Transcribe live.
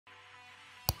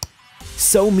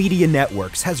SoMedia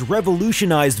Networks has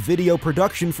revolutionized video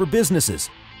production for businesses.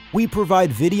 We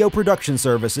provide video production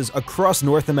services across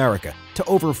North America to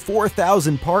over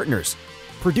 4,000 partners.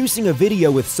 Producing a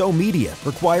video with SoMedia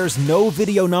requires no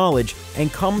video knowledge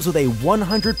and comes with a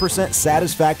 100%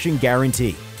 satisfaction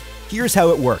guarantee. Here's how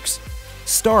it works.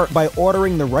 Start by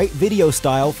ordering the right video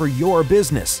style for your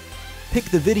business. Pick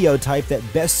the video type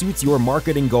that best suits your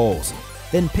marketing goals.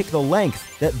 Then pick the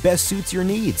length that best suits your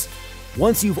needs.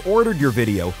 Once you've ordered your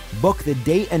video, book the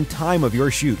date and time of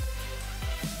your shoot.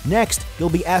 Next, you'll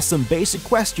be asked some basic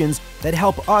questions that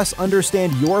help us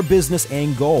understand your business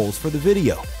and goals for the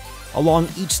video. Along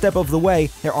each step of the way,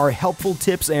 there are helpful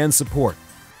tips and support.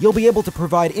 You'll be able to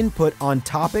provide input on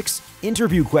topics,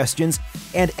 interview questions,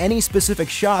 and any specific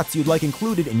shots you'd like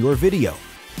included in your video.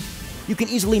 You can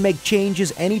easily make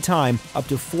changes anytime up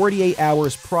to 48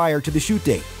 hours prior to the shoot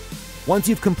date. Once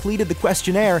you've completed the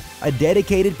questionnaire, a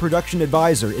dedicated production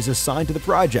advisor is assigned to the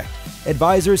project.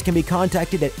 Advisors can be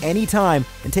contacted at any time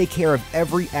and take care of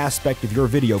every aspect of your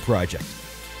video project.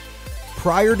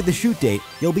 Prior to the shoot date,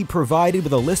 you'll be provided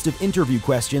with a list of interview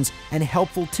questions and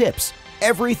helpful tips,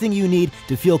 everything you need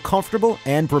to feel comfortable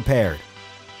and prepared.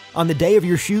 On the day of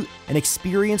your shoot, an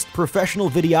experienced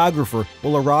professional videographer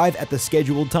will arrive at the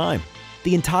scheduled time.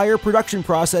 The entire production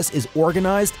process is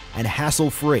organized and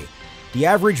hassle-free. The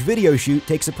average video shoot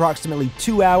takes approximately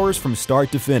 2 hours from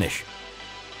start to finish.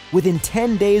 Within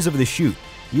 10 days of the shoot,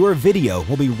 your video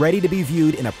will be ready to be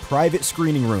viewed in a private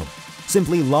screening room.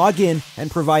 Simply log in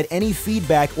and provide any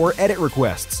feedback or edit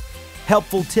requests.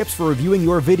 Helpful tips for reviewing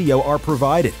your video are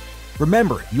provided.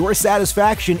 Remember, your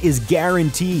satisfaction is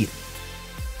guaranteed.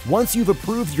 Once you've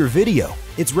approved your video,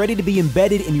 it's ready to be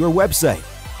embedded in your website,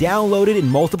 downloaded in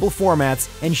multiple formats,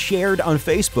 and shared on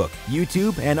Facebook,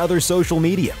 YouTube, and other social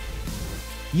media.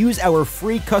 Use our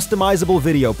free customizable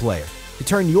video player to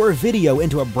turn your video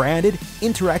into a branded,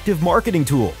 interactive marketing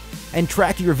tool and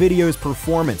track your video's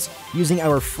performance using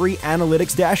our free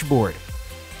analytics dashboard.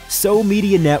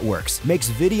 SoMedia Networks makes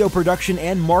video production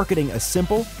and marketing a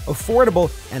simple, affordable,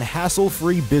 and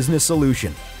hassle-free business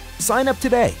solution. Sign up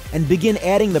today and begin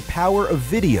adding the power of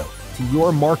video to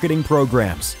your marketing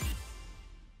programs.